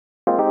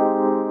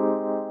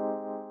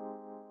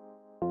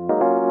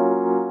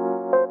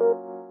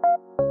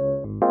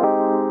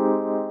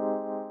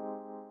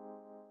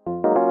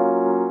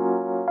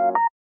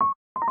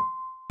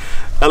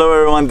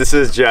everyone, this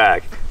is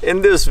Jack.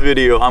 In this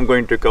video, I'm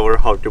going to cover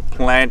how to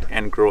plant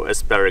and grow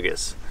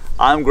asparagus.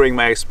 I'm growing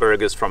my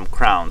asparagus from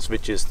crowns,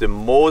 which is the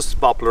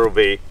most popular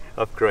way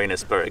of growing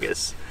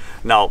asparagus.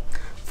 Now,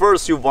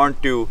 first you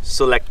want to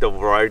select the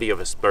variety of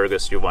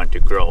asparagus you want to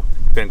grow.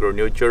 You can grow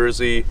New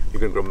Jersey, you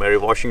can grow Mary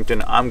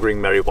Washington. I'm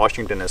growing Mary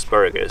Washington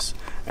asparagus.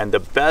 And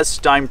the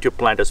best time to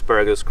plant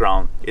asparagus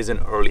crown is in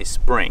early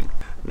spring.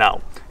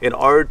 Now, in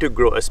order to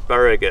grow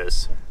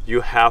asparagus,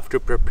 you have to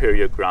prepare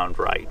your ground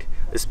right.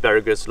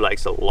 Asparagus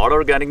likes a lot of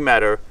organic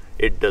matter,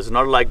 it does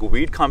not like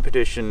weed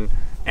competition,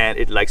 and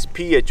it likes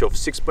pH of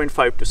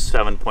 6.5 to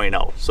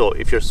 7.0. So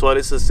if your soil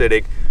is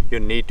acidic, you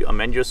need to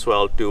amend your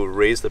soil to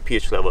raise the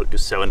pH level to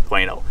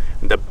 7.0.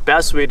 And the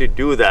best way to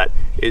do that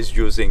is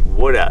using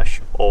wood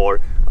ash or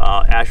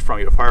ash from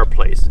your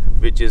fireplace,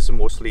 which is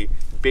mostly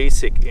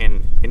basic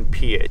in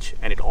pH,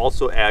 and it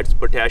also adds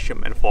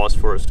potassium and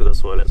phosphorus to the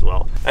soil as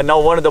well. And now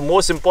one of the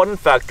most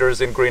important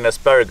factors in growing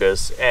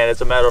asparagus, and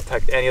as a matter of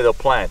fact any other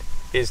plant,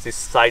 is the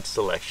site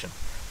selection.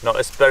 Now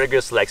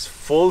asparagus likes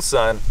full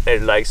sun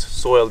and it likes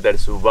soil that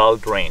is well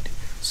drained.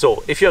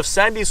 So if you have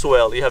sandy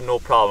soil, you have no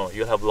problem,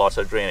 you'll have lots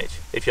of drainage.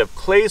 If you have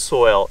clay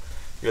soil,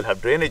 you'll have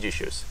drainage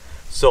issues.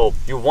 So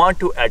you want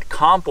to add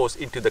compost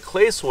into the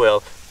clay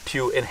soil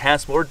to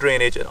enhance more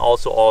drainage and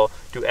also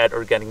to add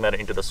organic matter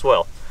into the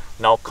soil.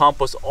 Now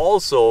compost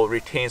also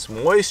retains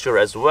moisture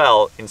as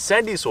well in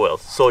sandy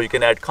soils. So you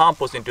can add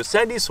compost into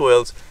sandy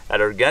soils, add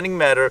organic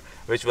matter,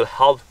 which will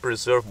help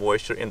preserve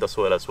moisture in the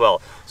soil as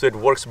well. So it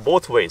works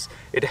both ways.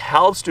 It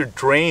helps to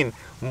drain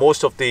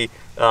most of the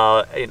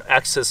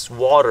excess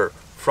water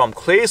from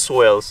clay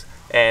soils,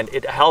 and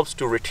it helps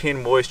to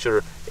retain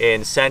moisture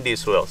in sandy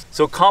soils.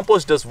 So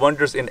compost does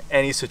wonders in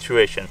any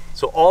situation.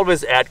 So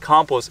always add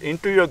compost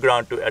into your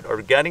ground to add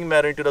organic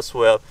matter into the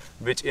soil,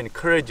 which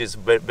encourages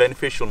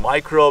beneficial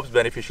microbes,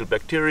 beneficial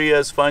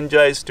bacteria,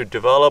 fungi to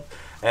develop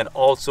and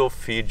also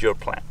feed your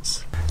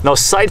plants. Now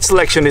site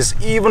selection is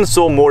even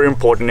so more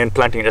important in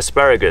planting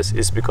asparagus,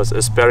 is because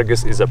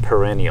asparagus is a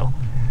perennial.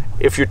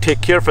 If you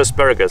take care of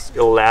asparagus,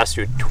 it'll last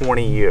you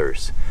 20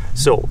 years.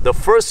 So the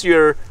first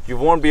year you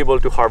won't be able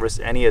to harvest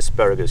any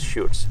asparagus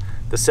shoots.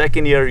 The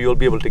second year you'll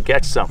be able to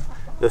get some.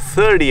 The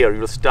third year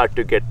you'll start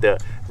to get the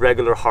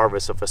regular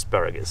harvest of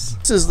asparagus.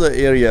 This is the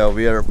area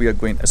where we are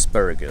growing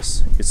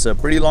asparagus. It's a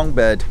pretty long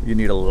bed. You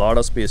need a lot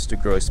of space to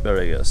grow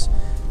asparagus.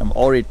 I'm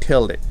already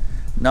tilled it.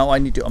 Now I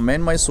need to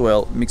amend my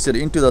soil, mix it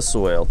into the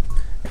soil,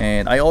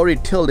 and I already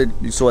tilled it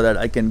so that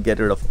I can get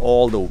rid of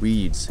all the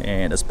weeds.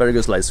 And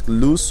asparagus likes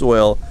loose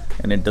soil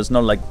and it does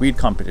not like weed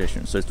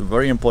competition, so it's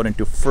very important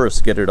to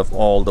first get rid of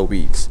all the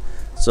weeds.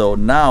 So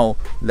now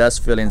let's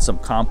fill in some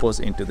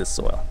compost into the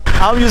soil.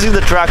 I'm using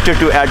the tractor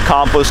to add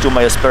compost to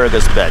my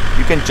asparagus bed.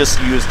 You can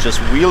just use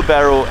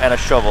wheelbarrow and a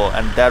shovel,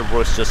 and that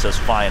works just as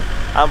fine.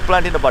 I'm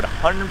planting about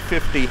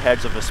 150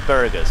 heads of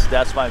asparagus.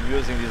 That's why I'm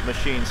using these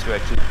machines to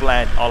actually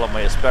plant all of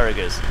my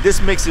asparagus.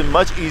 This makes it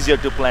much easier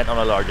to plant on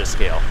a larger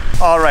scale.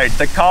 All right,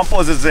 the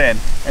compost is in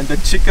and the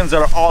chickens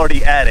are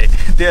already at it.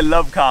 They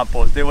love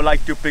compost. They would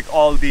like to pick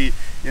all the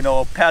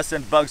pests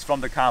and bugs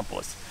from the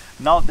compost.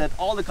 Now that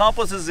all the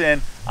compost is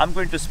in, I'm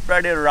going to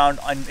spread it around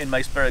in my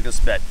asparagus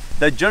bed.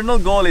 The general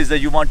goal is that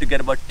you want to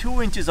get about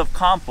 2 inches of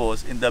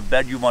compost in the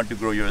bed you want to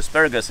grow your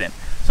asparagus in.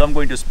 So I'm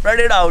going to spread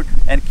it out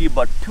and keep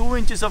about 2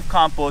 inches of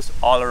compost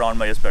all around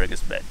my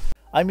asparagus bed.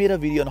 I made a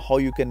video on how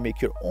you can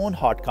make your own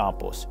hot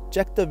compost.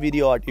 Check the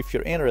video out if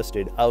you're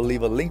interested. I'll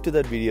leave a link to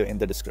that video in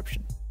the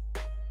description.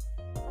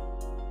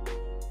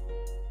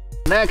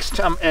 Next,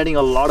 I'm adding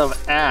a lot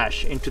of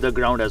ash into the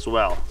ground as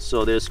well.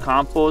 So there's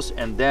compost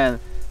and then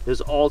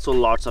there's also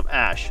lots of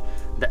ash.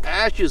 The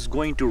ash is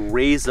going to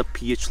raise the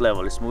pH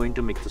level. It's going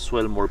to make the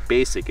soil more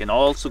basic and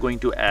also going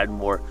to add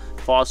more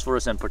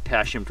phosphorus and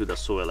potassium to the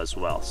soil as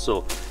well.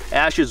 So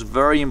ash is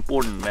very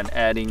important when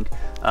adding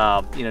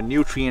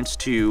nutrients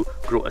to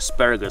grow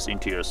asparagus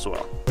into your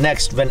soil.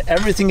 Next, when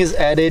everything is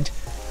added,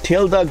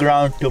 till the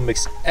ground to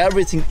mix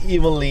everything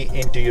evenly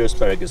into your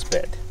asparagus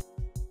bed.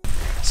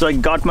 So I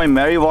got my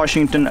Mary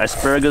Washington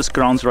asparagus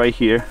crowns right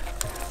here.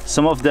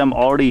 Some of them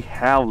already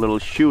have little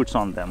shoots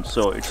on them,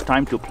 so it's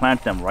time to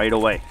plant them right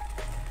away.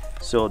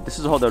 So this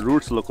is how the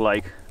roots look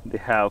like. They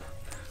have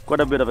quite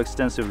a bit of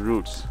extensive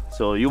roots.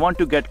 So you want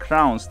to get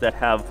crowns that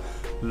have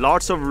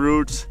lots of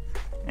roots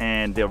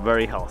and they're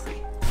very healthy.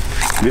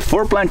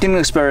 Before planting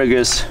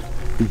asparagus,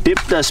 dip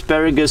the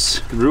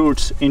asparagus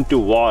roots into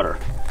water.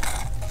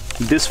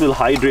 This will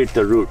hydrate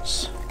the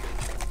roots.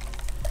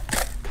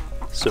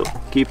 So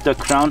keep the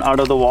crown out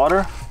of the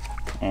water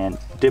and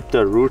dip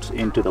the roots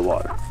into the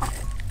water.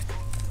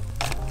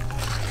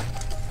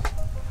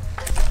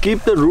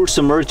 Keep the roots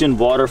submerged in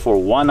water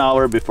for 1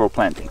 hour before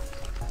planting.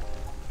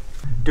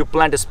 To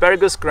plant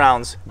asparagus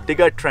crowns, dig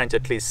a trench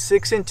at least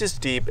 6 inches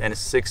deep and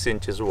 6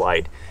 inches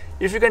wide.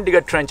 If you can dig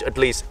a trench at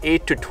least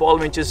 8 to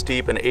 12 inches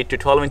deep and 8 to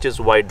 12 inches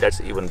wide, that's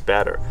even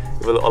better.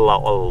 It will allow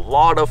a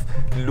lot of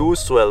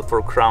loose soil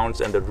for crowns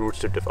and the roots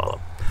to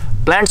develop.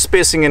 Plant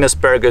spacing in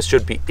asparagus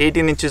should be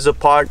 18 inches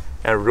apart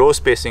and row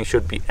spacing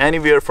should be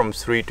anywhere from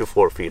 3 to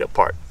 4 feet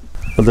apart.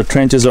 Well, the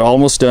trenches are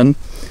almost done.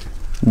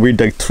 We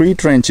dug 3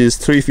 trenches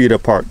 3 feet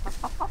apart,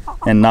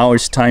 and now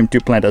it's time to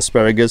plant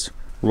asparagus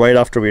right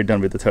after we're done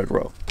with the 3rd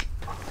row.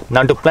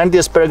 Now to plant the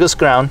asparagus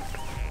crown,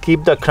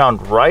 keep the crown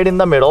right in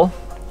the middle,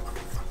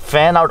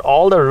 fan out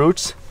all the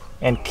roots,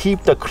 and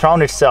keep the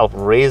crown itself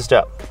raised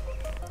up.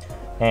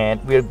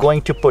 And we're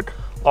going to put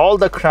all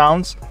the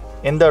crowns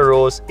in the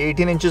rows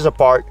 18 inches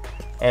apart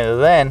and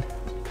then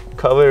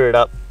cover it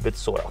up with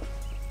soil.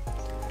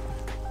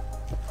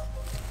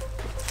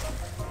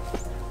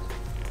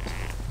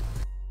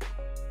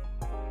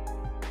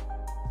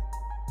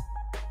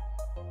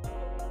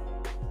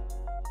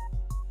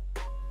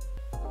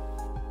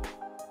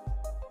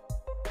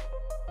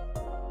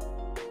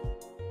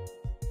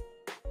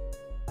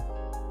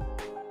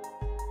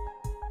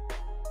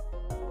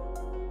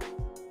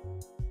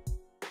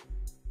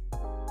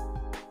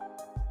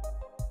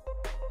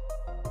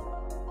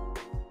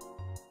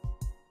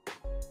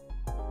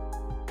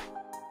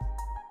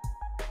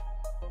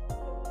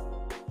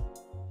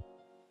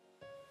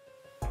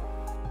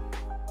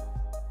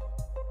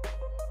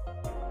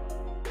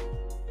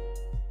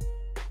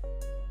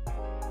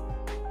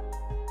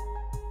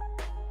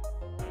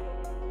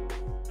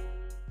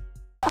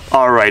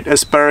 Alright,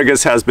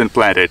 asparagus has been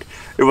planted.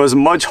 It was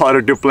much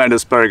harder to plant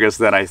asparagus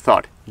than I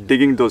thought.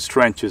 Digging those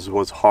trenches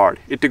was hard.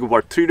 It took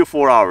about 3 to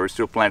 4 hours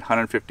to plant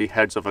 150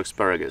 heads of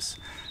asparagus.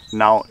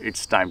 Now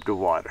it's time to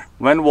water.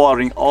 When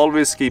watering,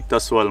 always keep the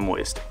soil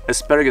moist.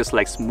 Asparagus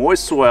likes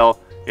moist soil,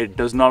 it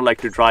does not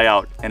like to dry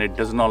out, and it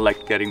does not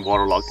like getting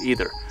waterlogged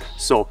either.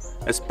 So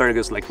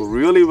asparagus like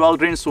really well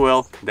drained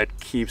soil that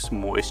keeps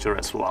moisture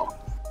as well.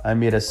 I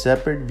made a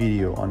separate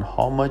video on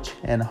how much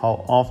and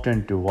how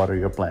often to water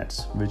your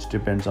plants, which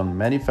depends on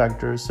many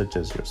factors such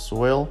as your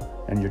soil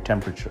and your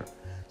temperature.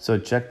 So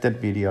check that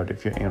video out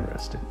if you're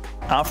interested.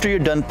 After you're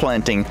done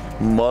planting,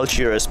 mulch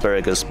your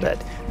asparagus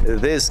bed.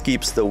 This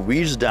keeps the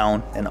weeds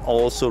down and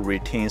also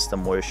retains the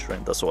moisture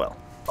in the soil.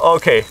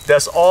 Okay,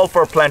 that's all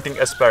for planting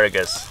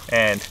asparagus.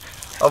 And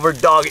our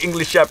dog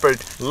English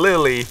Shepherd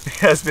Lily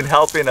has been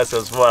helping us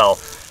as well.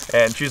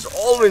 And she's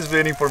always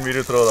waiting for me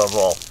to throw the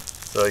ball.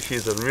 So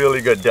she's a really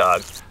good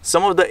dog.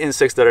 Some of the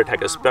insects that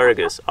attack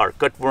asparagus are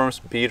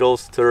cutworms,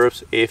 beetles,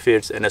 thrips,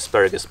 aphids, and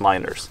asparagus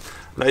miners.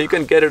 Now you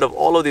can get rid of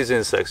all of these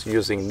insects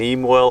using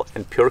neem oil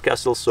and pure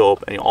castle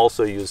soap, and you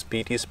also use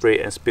BT spray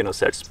and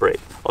spinosad spray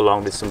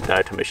along with some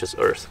diatomaceous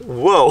earth.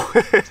 Whoa!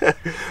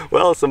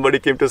 Well, somebody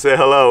came to say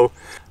hello.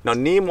 Now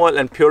neem oil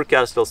and pure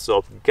castle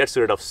soap gets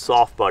rid of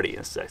soft body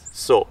insects.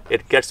 So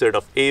it gets rid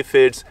of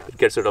aphids, it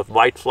gets rid of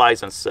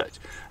whiteflies and such.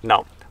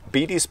 Now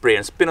BT spray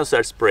and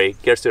spinosad spray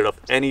gets rid of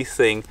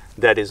anything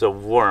that is a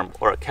worm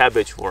or a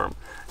cabbage worm,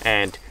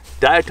 and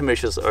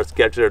diatomaceous earth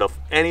gets rid of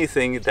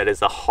anything that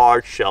is a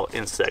hard shell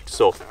insect.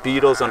 So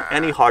beetles and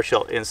any hard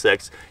shell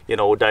insects, you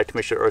know,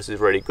 diatomaceous earth is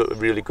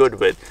really good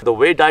with. The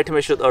way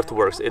diatomaceous earth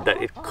works is that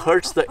it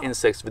cuts the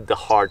insects with the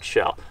hard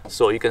shell.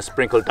 So you can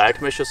sprinkle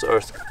diatomaceous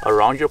earth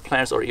around your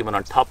plants or even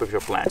on top of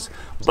your plants.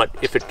 But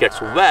if it gets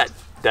wet,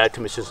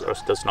 diatomaceous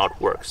earth does not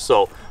work.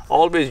 So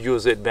always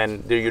use it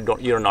when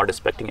you're not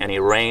expecting any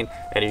rain,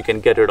 and you can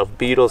get rid of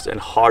beetles and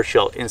hard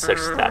shell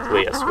insects that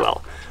way as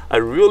well. I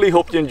really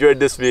hope you enjoyed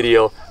this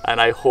video, and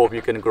I hope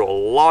you can grow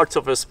lots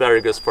of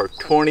asparagus for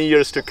 20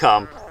 years to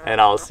come,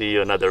 and I'll see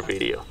you in another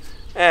video.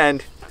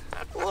 And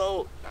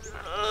well,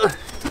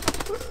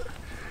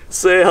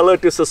 say hello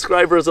to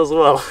subscribers as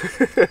well.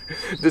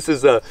 This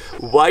is a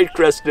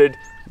white-crested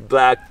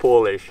black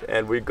Polish,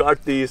 and we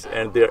got these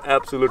and they're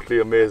absolutely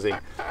amazing.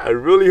 I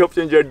really hope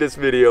you enjoyed this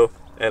video,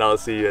 and I'll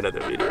see you in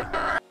another video.